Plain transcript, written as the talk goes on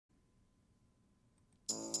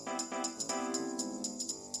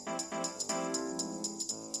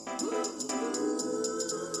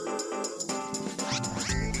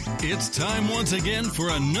It's time once again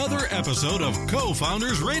for another episode of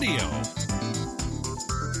CoFounders Radio.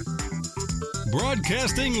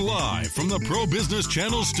 Broadcasting live from the Pro Business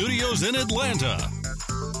Channel studios in Atlanta.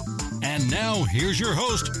 And now, here's your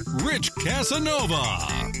host, Rich Casanova.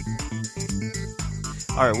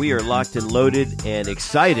 All right, we are locked and loaded and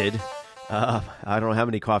excited. I don't know how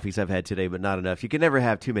many coffees I've had today, but not enough. You can never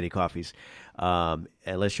have too many coffees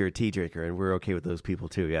unless you're a tea drinker, and we're okay with those people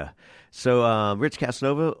too, yeah. So Rich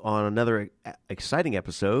Casanova on another exciting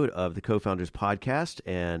episode of the CoFounders Podcast,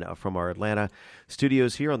 and from our Atlanta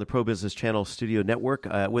studios here on the Pro Business Channel Studio Network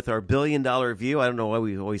with our $1 billion view. I don't know why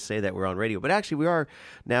we always say that we're on radio, but actually we are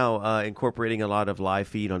now incorporating a lot of live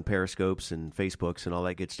feed on Periscopes and Facebooks and all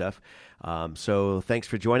that good stuff. So thanks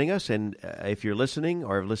for joining us, and if you're listening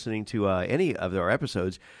or listening to any of our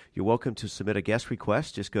episodes, you're welcome to submit a guest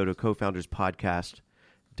request. Just go to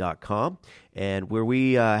CoFoundersPodcast.com, and where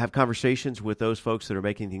we have conversations with those folks that are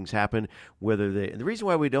making things happen. Whether the reason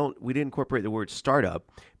why we didn't incorporate the word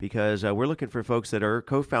startup, because we're looking for folks that are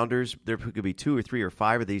co-founders. There could be 2 or 3 or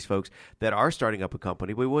 5 of these folks that are starting up a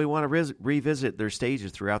company. We want to revisit their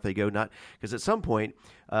stages throughout they go. Not because at some point,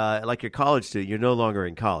 like your college student, you're no longer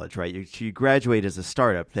in college, right? You graduate as a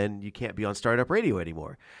startup, then you can't be on startup radio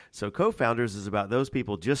anymore. So co-founders is about those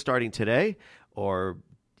people just starting today or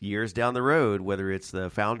years down the road, whether it's the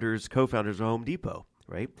founders, co-founders of Home Depot,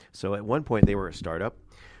 right? So at one point they were a startup.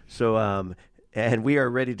 So, and we are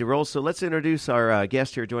ready to roll. So let's introduce our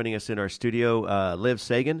guest here joining us in our studio, Liv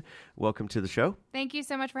Sagan. Welcome to the show. Thank you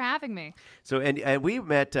so much for having me. So, and we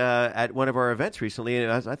met at one of our events recently,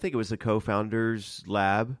 and I think it was the Co-Founders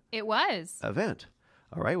Lab. It was. Event.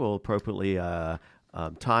 All right, well, appropriately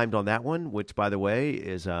timed on that one, which, by the way,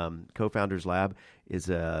 is Co-Founders Lab is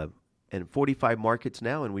in 45 markets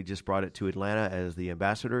now, and we just brought it to Atlanta as the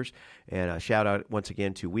ambassadors. And a shout out once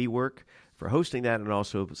again to WeWork for hosting that and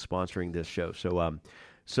also sponsoring this show. So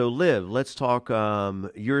Liv, let's talk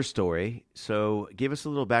your story. So give us a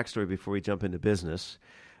little backstory before we jump into business.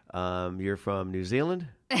 You're from New Zealand?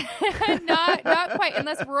 not quite,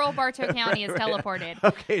 unless rural Bartow County is teleported.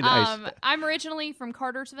 Okay, nice. I'm originally from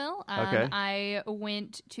Cartersville. Okay. I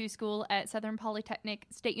went to school at Southern Polytechnic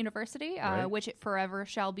State University, Right. Which it forever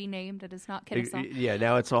shall be named. It is not Kennesaw. Yeah,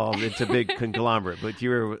 now it's a big conglomerate, but you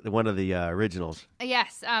were one of the originals.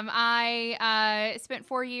 Yes. I spent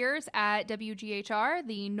 4 years at WGHR,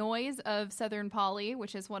 the noise of Southern Poly,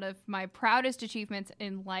 which is one of my proudest achievements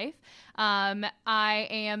in life. I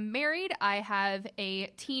am married. I have a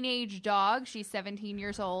teenage dog. She's 17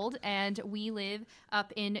 years old, and we live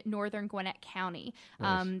up in northern Gwinnett County.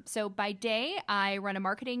 Nice. So by day, I run a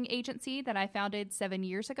marketing agency that I founded 7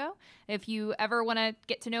 years ago. If you ever want to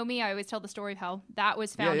get to know me, I always tell the story of how that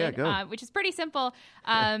was founded, which is pretty simple.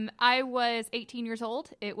 I was 18 years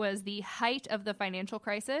old. It was the height of the financial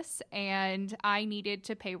crisis, and I needed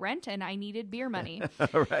to pay rent, and I needed beer money.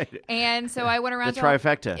 All right. And so I went around the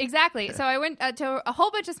trifecta. Exactly. So I went to a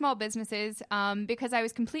whole bunch of small businesses because I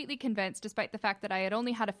was completely convinced, despite the fact that I had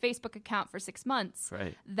only had a Facebook account for 6 months,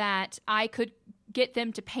 right, that I could get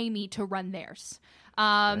them to pay me to run theirs.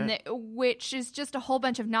 Right. Which is just a whole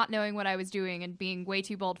bunch of not knowing what I was doing and being way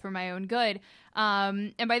too bold for my own good.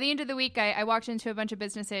 And by the end of the week, I walked into a bunch of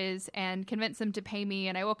businesses and convinced them to pay me.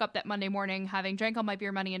 And I woke up that Monday morning having drank all my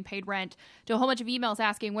beer money and paid rent to a whole bunch of emails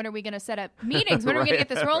asking, when are we going to set up meetings? When are we going to get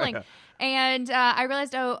this rolling? And I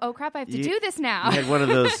realized, oh crap, I have to do this now. You had one of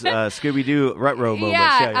those Scooby-Doo rut-row moments.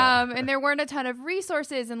 Yeah. And there weren't a ton of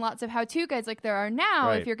resources and lots of how-to guides like there are now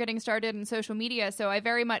Right. if you're getting started in social media. So I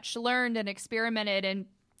very much learned and experimented and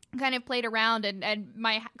kind of played around, and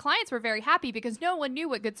my clients were very happy because no one knew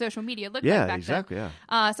what good social media looked like back exactly, then.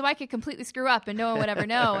 Yeah. So I could completely screw up and no one would ever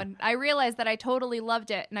know. And I realized that I totally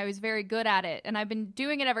loved it and I was very good at it. And I've been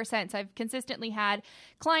doing it ever since. I've consistently had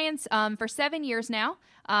clients for 7 years now.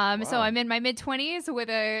 Wow. So I'm in my mid-20s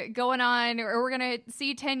with going on, or we're going to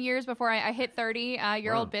see 10 years before I hit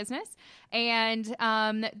 30-year-old business. And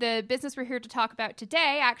the business we're here to talk about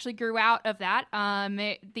today actually grew out of that.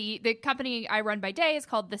 The company I run by day is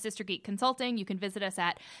called The Sister Geek Consulting. You can visit us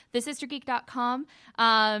at thesistergeek.com.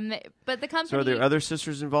 But the company... So are there other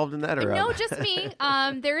sisters involved in that? Or No, just me.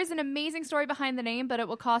 There is an amazing story behind the name, but it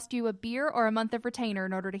will cost you a beer or a month of retainer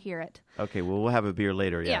in order to hear it. Okay, well, we'll have a beer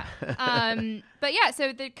later, yeah. But yeah,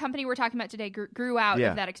 so the company we're talking about today grew out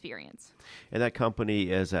of that experience. And that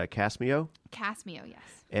company is Casmio? Casmio, yes.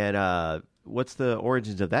 And what's the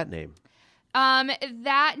origins of that name?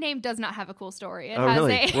 That name does not have a cool story. It has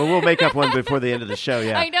really? Well, we'll make up one before the end of the show.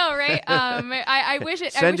 Yeah, I know, right? I wish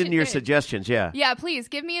it. Send in your suggestions. Yeah, yeah. Please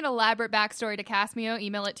give me an elaborate backstory to Castmeo.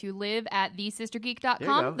 Email it to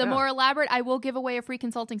live@thesistergeek.com. The more elaborate, I will give away a free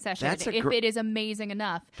consulting session if it is amazing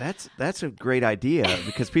enough. That's a great idea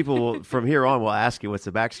because people will, from here on will ask you what's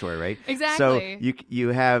the backstory, right? Exactly. So you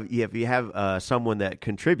have someone that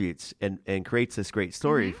contributes and creates this great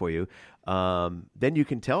story for you. Then you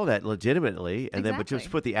can tell that legitimately, and then but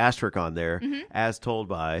just put the asterisk on there as told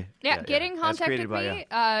by. Get in contact with me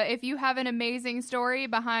if you have an amazing story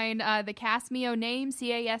behind the Castmeo name,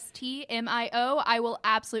 Castmio. I will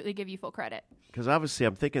absolutely give you full credit. Because obviously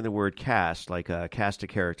I'm thinking the word cast, like a cast of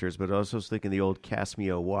characters, but also thinking the old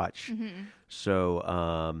Castmeo watch. So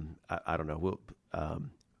I don't know.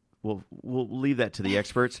 We'll leave that to the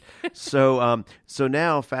experts. So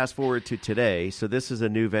now fast forward to today. So this is a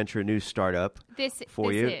new venture, a new startup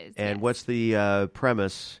for you. And what's the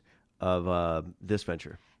premise of this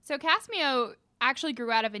venture? So Castmeo actually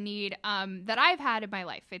grew out of a need that I've had in my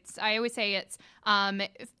life. I always say it's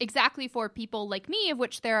exactly for people like me, of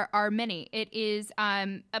which there are many. It is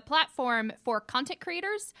a platform for content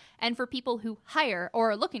creators and for people who hire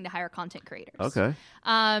or are looking to hire content creators. Okay.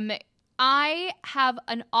 I have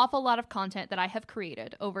an awful lot of content that I have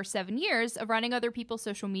created over 7 years of running other people's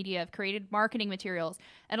social media. I've created marketing materials,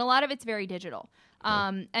 and a lot of it's very digital.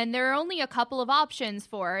 And there are only a couple of options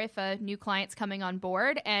for if a new client's coming on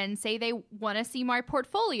board and say they want to see my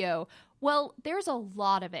portfolio. Well, there's a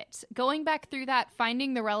lot of it. Going back through that,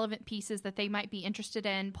 finding the relevant pieces that they might be interested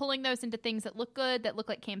in, pulling those into things that look good, that look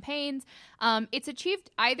like campaigns. It's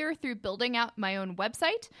achieved either through building out my own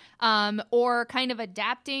website or kind of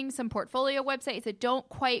adapting some portfolio websites that don't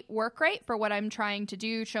quite work right for what I'm trying to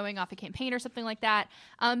do, showing off a campaign or something like that.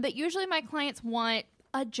 But usually my clients want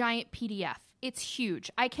a giant PDF. It's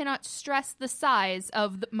huge. I cannot stress the size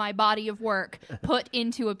of my body of work put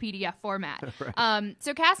into a PDF format. Right.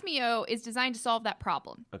 So Castmeo is designed to solve that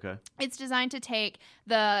problem. Okay. It's designed to take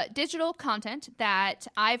the digital content that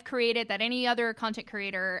I've created, that any other content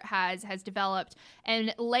creator has developed,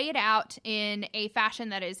 and lay it out in a fashion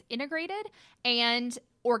that is integrated and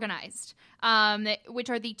organized, which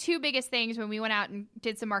are the two biggest things when we went out and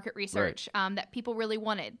did some market research that people really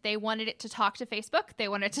wanted. They wanted it to talk to Facebook, they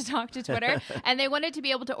wanted to talk to Twitter, and they wanted to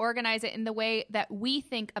be able to organize it in the way that we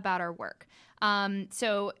think about our work.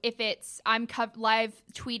 So if I'm live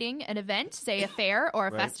tweeting an event, say a fair or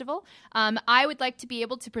a festival, I would like to be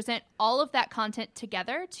able to present all of that content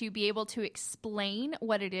together to be able to explain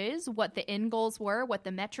what it is, what the end goals were, what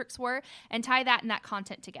the metrics were, and tie that and that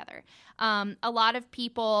content together. A lot of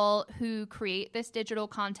people who create this digital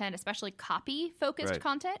content, especially copy-focused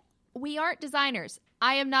content, we aren't designers.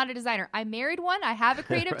 I am not a designer. I married one. I have a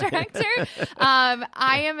creative director.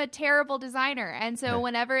 I am a terrible designer. And so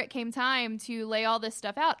whenever it came time to lay all this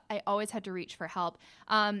stuff out, I always had to reach for help.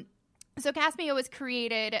 So Castmeo was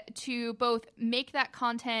created to both make that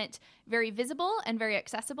content very visible and very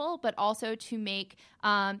accessible, but also to make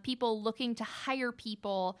people looking to hire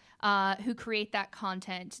people who create that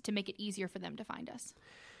content to make it easier for them to find us.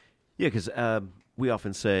 Yeah, because we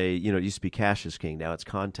often say, it used to be cash is king. Now it's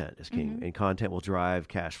content is king, and content will drive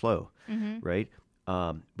cash flow, right?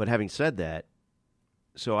 But having said that,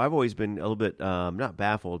 so I've always been a little bit, not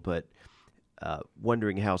baffled, but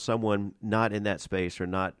wondering how someone not in that space or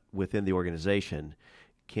not within the organization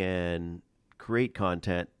can create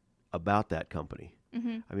content about that company.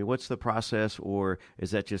 I mean, what's the process, or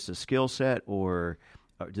is that just a skill set, or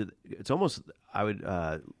it's almost, I would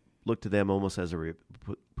look to them almost as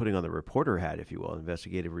putting on the reporter hat, if you will,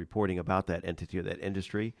 investigative reporting about that entity or that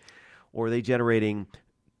industry, or are they generating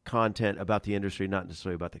content about the industry, not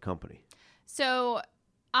necessarily about the company? So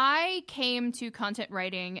I came to content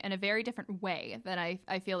writing in a very different way than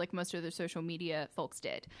I feel like most of the social media folks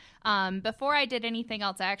did. Before I did anything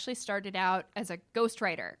else, I actually started out as a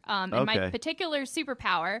ghostwriter. And my particular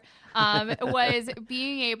superpower was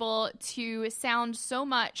being able to sound so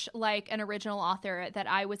much like an original author that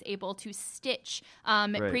I was able to stitch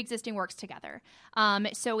pre-existing works together.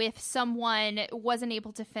 So if someone wasn't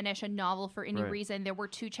able to finish a novel for any reason, there were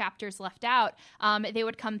 2 chapters left out, they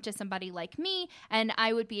would come to somebody like me, and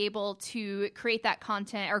I would be able to create that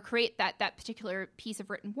content or create that particular piece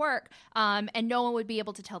of written work, and no one would be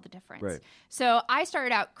able to tell the difference. Right. So I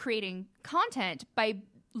started out creating content by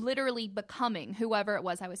literally becoming whoever it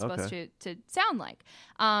was I was supposed to sound like.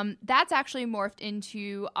 That's actually morphed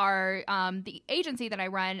into our the agency that I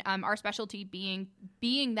run, our specialty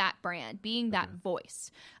being that brand, being that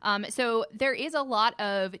voice. So there is a lot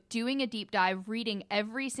of doing a deep dive, reading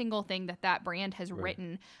every single thing that brand has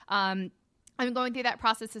written, I'm going through that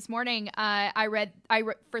process this morning. I read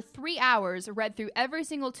for 3 hours, read through every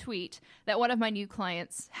single tweet that one of my new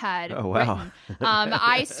clients had written.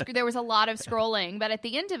 There was a lot of scrolling, but at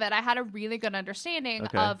the end of it, I had a really good understanding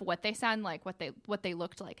of what they sound like, what they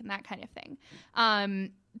looked like, and that kind of thing.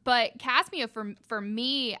 But Casmio, for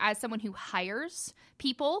me, as someone who hires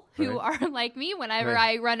people who are like me whenever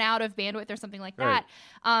I run out of bandwidth or something like that,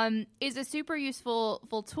 is a super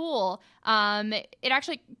useful tool. It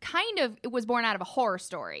actually it was born out of a horror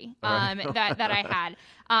story that I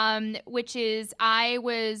had, which is I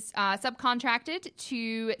was subcontracted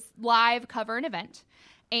to live cover an event.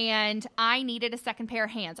 And I needed a second pair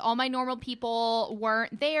of hands. All my normal people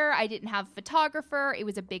weren't there. I didn't have a photographer. It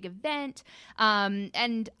was a big event.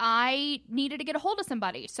 And I needed to get a hold of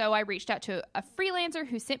somebody. So I reached out to a freelancer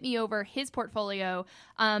who sent me over his portfolio,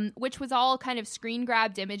 which was all kind of screen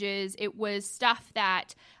grabbed images. It was stuff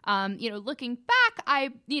that, looking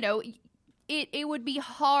back, it would be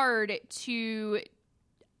hard to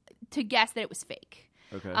guess that it was fake.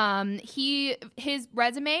 Okay. His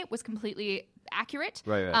resume was completely accurate,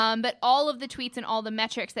 but all of the tweets and all the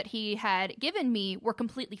metrics that he had given me were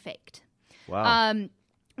completely faked. Wow.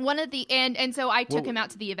 One of the and so I took him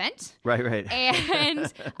out to the event. Right.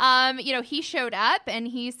 And he showed up and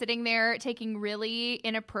he's sitting there taking really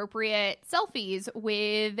inappropriate selfies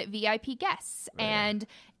with VIP guests and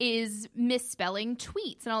is misspelling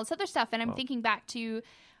tweets and all this other stuff. And I'm thinking back to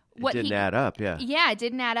it didn't add up, it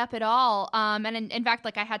didn't add up at all. And in fact,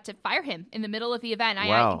 I had to fire him in the middle of the event.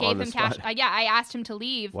 I gave him cash. I asked him to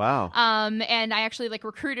leave. Wow. And I actually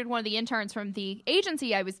recruited one of the interns from the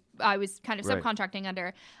agency I was kind of subcontracting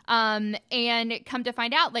under. And come to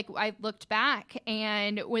find out, I looked back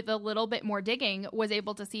and with a little bit more digging was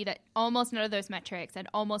able to see that almost none of those metrics and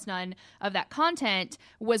almost none of that content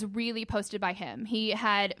was really posted by him. He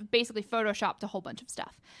had basically photoshopped a whole bunch of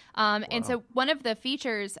stuff. And so one of the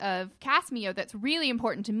features of Casmio that's really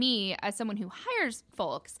important to me as someone who hires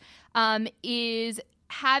folks is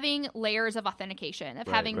having layers of authentication, of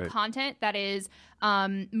having content that is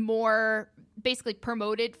more basically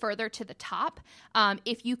promoted further to the top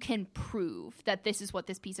if you can prove that this is what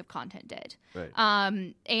this piece of content did.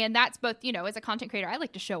 And that's both, as a content creator, I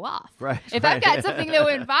like to show off. If I've got something that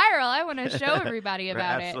went viral, I want to show everybody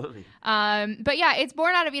about it. But it's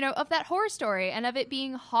born out of that horror story and of it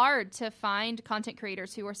being hard to find content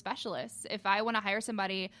creators who are specialists. If I want to hire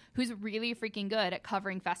somebody who's really freaking good at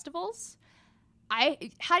covering festivals,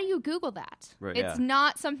 how do you Google that? It's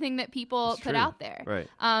not something that people put out there.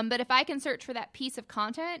 But if I can search for that piece of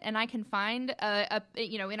content and I can find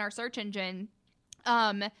in our search engine,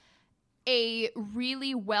 a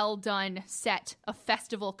really well done set of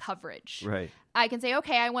festival coverage. I can say,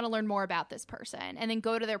 okay, I want to learn more about this person, and then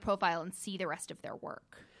go to their profile and see the rest of their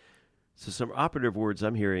work. So some operative words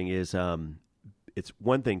I'm hearing is it's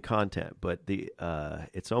one thing content, but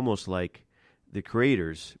it's almost like the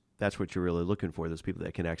creators. That's what you're really looking for, those people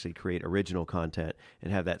that can actually create original content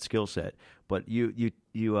and have that skill set. But you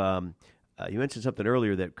mentioned something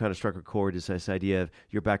earlier that kind of struck a chord, is this idea of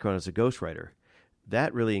your background as a ghostwriter.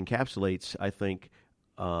 That really encapsulates, I think,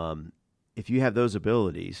 if you have those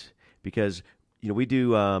abilities, because we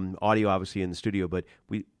do audio obviously in the studio, but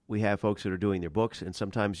we have folks that are doing their books, and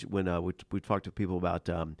sometimes when we talk to people about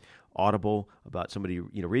Audible, about somebody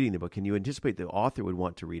reading the book, and you anticipate the author would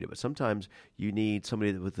want to read it, but sometimes you need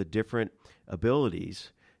somebody with the different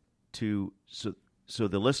abilities so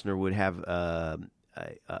the listener would have a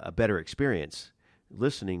better experience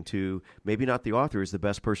listening to. Maybe not the author is the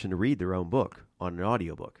best person to read their own book on an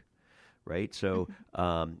audiobook, right? So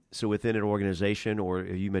so within an organization, or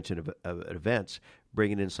you mentioned events,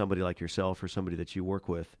 bringing in somebody like yourself or somebody that you work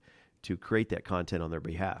with to create that content on their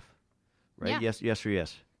behalf, right? Yes or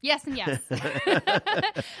yes? Yes and yes.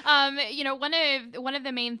 One of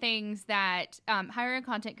the main things that hiring a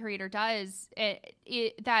content creator does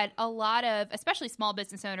that a lot of, especially small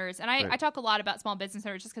business owners, and I talk a lot about small business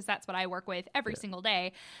owners just because that's what I work with every single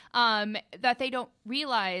day, that they don't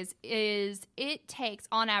realize is it takes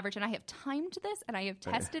on average, and I have timed this and I have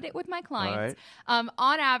tested it with my clients, on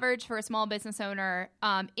average for a small business owner,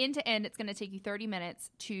 end to end, it's going to take you 30 minutes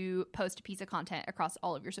to post a piece of content across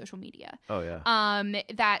all of your social media.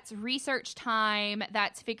 That's research time.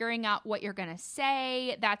 That's figuring out what you're going to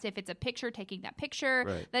say. That's if it's a picture, taking that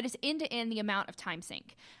picture. That is end to end the amount of time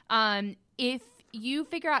sink. If you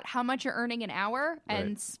figure out how much you're earning an hour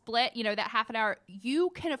and split, that half an hour,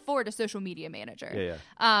 you can afford a social media manager.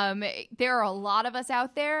 There are a lot of us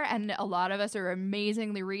out there, and a lot of us are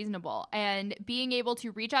amazingly reasonable. And being able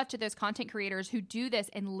to reach out to those content creators who do this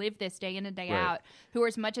and live this day in and day out, who are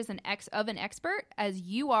as much as an expert as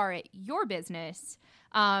you are at your business,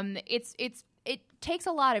 it takes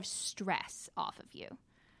a lot of stress off of you.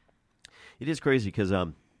 It is crazy because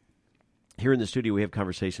here in the studio, we have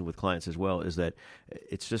conversation with clients as well, is that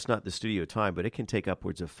it's just not the studio time, but it can take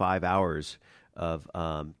upwards of 5 hours of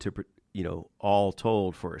all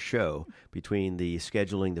told for a show, between the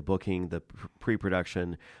scheduling, the booking, the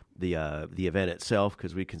pre-production, the event itself,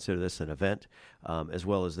 because we consider this an event, as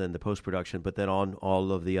well as then the post-production, but then on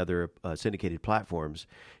all of the other syndicated platforms,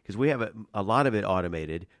 because we have a lot of it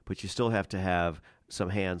automated, but you still have to have some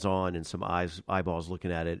hands-on and some eyeballs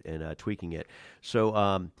looking at it and tweaking it.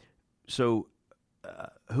 So,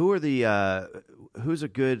 who's a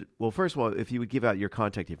good? Well, first of all, if you would give out your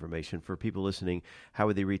contact information for people listening, how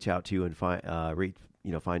would they reach out to you and find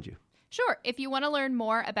you? Sure. If you want to learn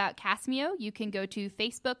more about Casmio, you can go to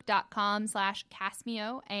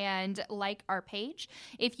facebook.com/Casmio and like our page.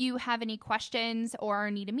 If you have any questions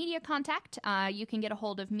or need a media contact, you can get a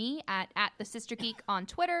hold of me at The Sister Geek on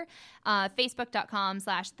Twitter,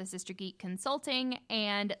 facebook.com/The Sister Geek Consulting,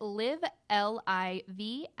 and live,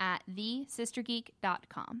 LIV, at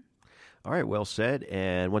thesistergeek.com. All right, well said.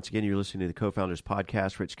 And once again, you're listening to the Co-Founders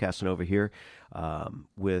Podcast. Rich Casanova here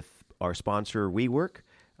with our sponsor, WeWork.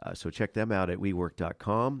 So check them out at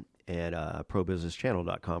WeWork.com and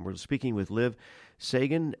ProBusinessChannel.com. We're speaking with Liv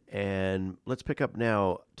Sagan, and let's pick up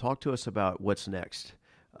now. Talk to us about what's next.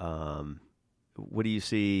 What do you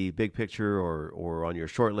see, big picture or on your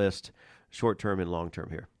short list, short-term and long-term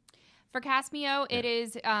here? For Casmio, it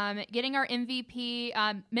is getting our MVP,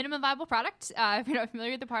 minimum viable product, if you're not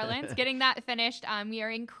familiar with the parlance, getting that finished. We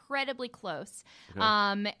are incredibly close.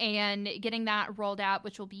 And getting that rolled out,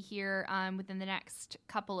 which will be here within the next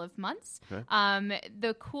couple of months.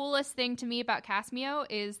 The coolest thing to me about Casmio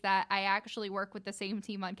is that I actually work with the same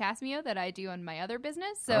team on Casmio that I do on my other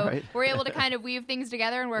business. So we're able to kind of weave things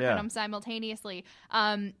together and work on them simultaneously.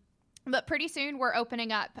 But pretty soon we're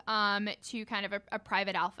opening up to kind of a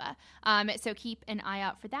private alpha. So keep an eye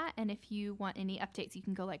out for that. And if you want any updates, you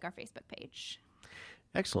can go like our Facebook page.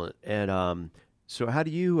 Excellent. And so how do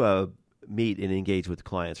you meet and engage with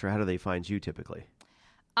clients, or how do they find you typically?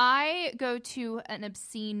 I go to an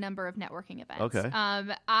obscene number of networking events. Okay.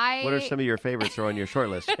 What are some of your favorites are on your short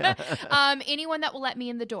list? Anyone that will let me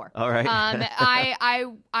in the door. All right.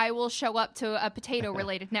 I will show up to a potato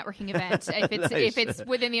related networking event if it's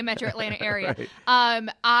within the Metro Atlanta area.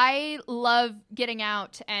 I love getting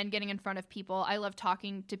out and getting in front of people. I love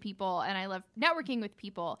talking to people, and I love networking with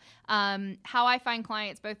people. How I find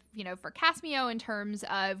clients, both for Casmio in terms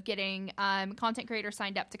of getting content creators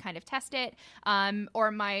signed up to kind of test it,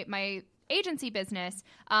 or my agency business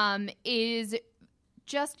is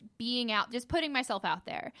just being out, just putting myself out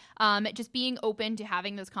there, just being open to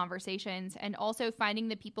having those conversations, and also finding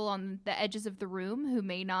the people on the edges of the room who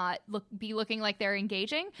may not be looking like they're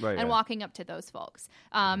engaging, and walking up to those folks.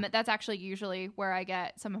 That's actually usually where I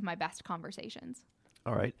get some of my best conversations.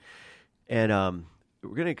 All right. And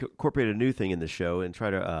we're going to incorporate a new thing in the show and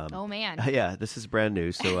try to... oh, man. Yeah, this is brand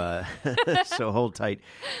new, so so hold tight.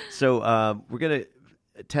 So we're going to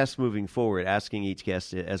test moving forward, asking each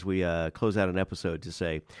guest as we close out an episode to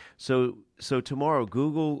say, so tomorrow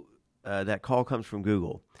Google, that call comes from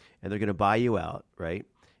Google, and they're going to buy you out, right?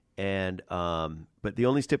 And but the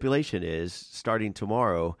only stipulation is, starting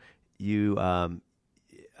tomorrow, you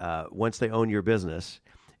once they own your business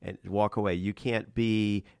and walk away, you can't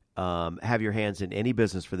be have your hands in any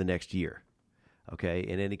business for the next year, okay,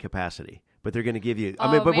 in any capacity. But they're going to give you,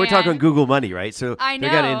 we're talking Google money, right? So they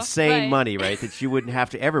got insane money, right, that you wouldn't have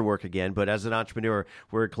to ever work again. But as an entrepreneur,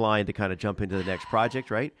 we're inclined to kind of jump into the next project,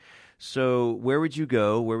 right? So where would you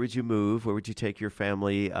go? Where would you move? Where would you take your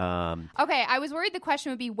family? Okay, I was worried the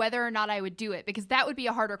question would be whether or not I would do it, because that would be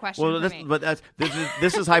a harder question for me. But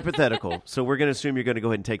this is hypothetical. So we're going to assume you're going to go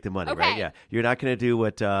ahead and take the money, right? Yeah, you're not going to do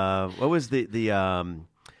what was the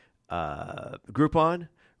Groupon?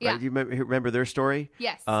 Right? Yeah. Do you remember their story?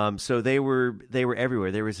 Yes. So they were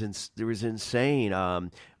everywhere. There was insane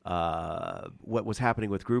what was happening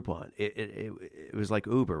with Groupon. It was like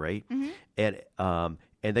Uber, right? Mm-hmm.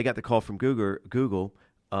 And they got the call from Google,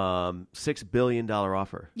 $6 billion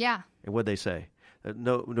offer. Yeah. And what'd they say?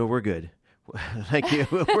 No, we're good. Thank you.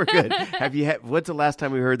 We're good. When's the last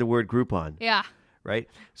time we heard the word Groupon? Yeah. right?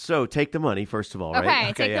 So take the money, first of all, Okay,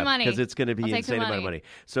 right? take the money. Because it's going to be I'll an take the insane amount of money.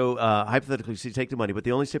 So hypothetically, so you take the money, but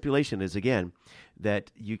the only stipulation is, again,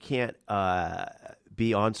 that you can't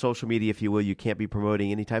be on social media, if you will. You can't be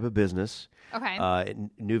promoting any type of business,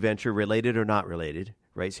 new venture, related or not related,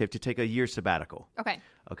 right? So you have to take a year sabbatical.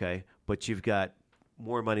 Okay, but you've got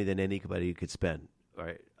more money than anybody could spend, all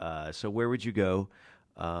right? So where would you go?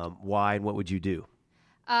 Why, and what would you do?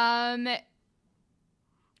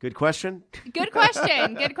 Good question. Good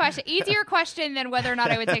question. Good question. Easier question than whether or not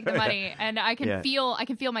I would take the money. And I can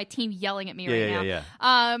feel my team yelling at me right now. Yeah.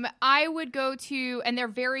 I would go to, and they're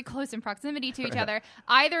very close in proximity to each other,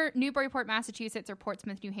 either Newburyport, Massachusetts, or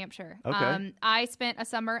Portsmouth, New Hampshire. Okay. I spent a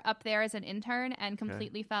summer up there as an intern and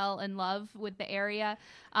completely fell in love with the area.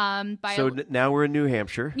 Now we're in New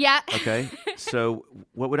Hampshire. Yeah. Okay. So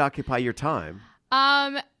what would occupy your time?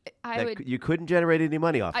 You couldn't generate any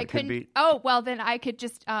money off it. I couldn't. Oh, well, then I could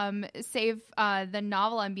just save the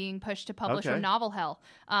novel I'm being pushed to publish on Novel Hell,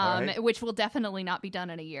 which will definitely not be done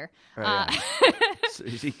in a year. So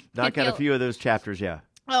you knock out a few of those chapters, yeah.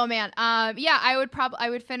 Oh man, I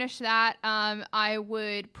would finish that. I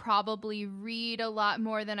would probably read a lot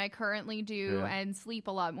more than I currently do, and sleep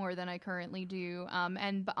a lot more than I currently do.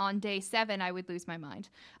 And on day 7, I would lose my mind.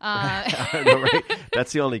 I know, right?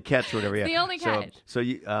 That's the only catch, or whatever. Yeah. The only catch. So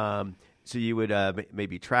you would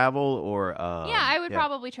maybe travel, or I would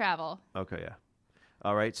probably travel. Okay, yeah.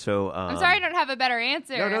 All right. So I'm sorry I don't have a better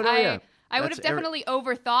answer. No. I would have definitely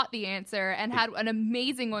overthought the answer and had an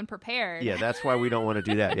amazing one prepared. Yeah, that's why we don't want to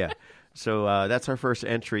do that. Yeah. So that's our first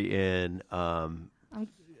entry in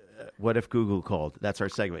What If Google Called? That's our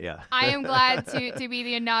segment, yeah. I am glad to be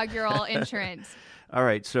the inaugural entrant. All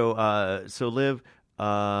right. So Liv,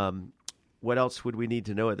 what else would we need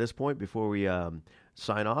to know at this point before we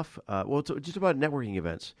sign off? Well, just about networking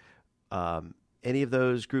events. Any of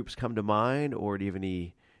those groups come to mind, or do you have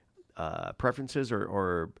any preferences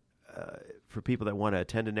or for people that want to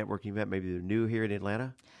attend a networking event, maybe they're new here in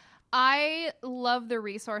Atlanta? I love the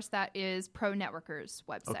resource that is Pro Networker's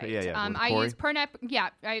website. Okay, yeah. I use ProNet.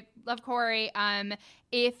 Yeah, I love Corey.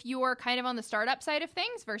 If you're kind of on the startup side of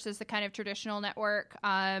things versus the kind of traditional network,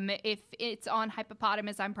 if it's on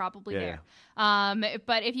Hippopotamus, I'm probably there.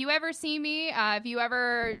 But if you ever see me, if you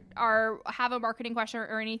ever have a marketing question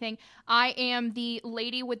or anything, I am the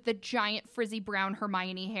lady with the giant frizzy brown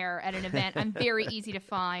Hermione hair at an event. I'm very easy to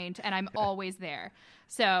find, and I'm always there.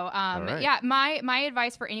 So, my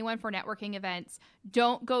advice for anyone for networking events,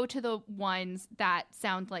 don't go to the ones that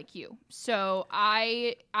sound like you. So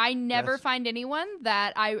I never find anyone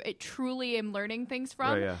that I truly am learning things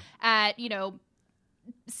from at,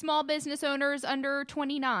 small business owners under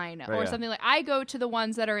 29 or something like. I go to the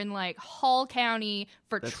ones that are in like Hall County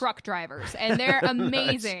for truck drivers, and they're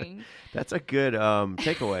amazing. That's a good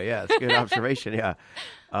takeaway. Yeah, it's a good observation. Yeah.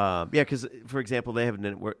 Because, for example, they have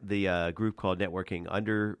the group called Networking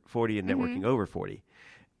Under 40 and Networking Over 40.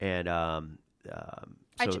 And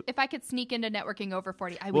if I could sneak into Networking Over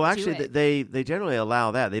 40, I would do it. Well, actually, they generally allow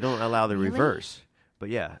that. They don't allow the reverse. But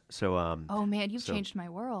yeah, so oh man, you've changed my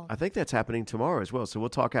world. I think that's happening tomorrow as well. So we'll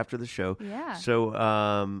talk after the show. Yeah.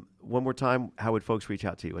 So one more time, how would folks reach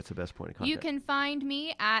out to you? What's the best point of contact? You can find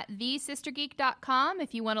me at thesistergeek.com.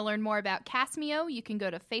 If you want to learn more about Casmio, you can go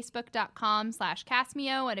to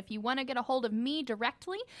facebook.com/Casmio. And if you want to get a hold of me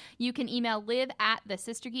directly, you can email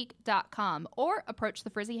liv@thesistergeek.com or approach the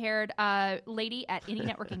frizzy-haired lady at any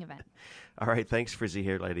networking event. All right. Thanks,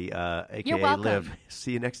 frizzy-haired lady, a.k.a. You're welcome. Liv.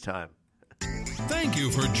 See you next time. Thank you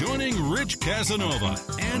for joining Rich Casanova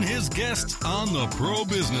and his guests on the Pro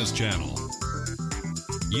Business Channel.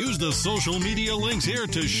 Use the social media links here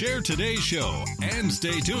to share today's show and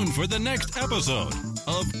stay tuned for the next episode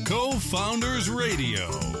of CoFounders Radio.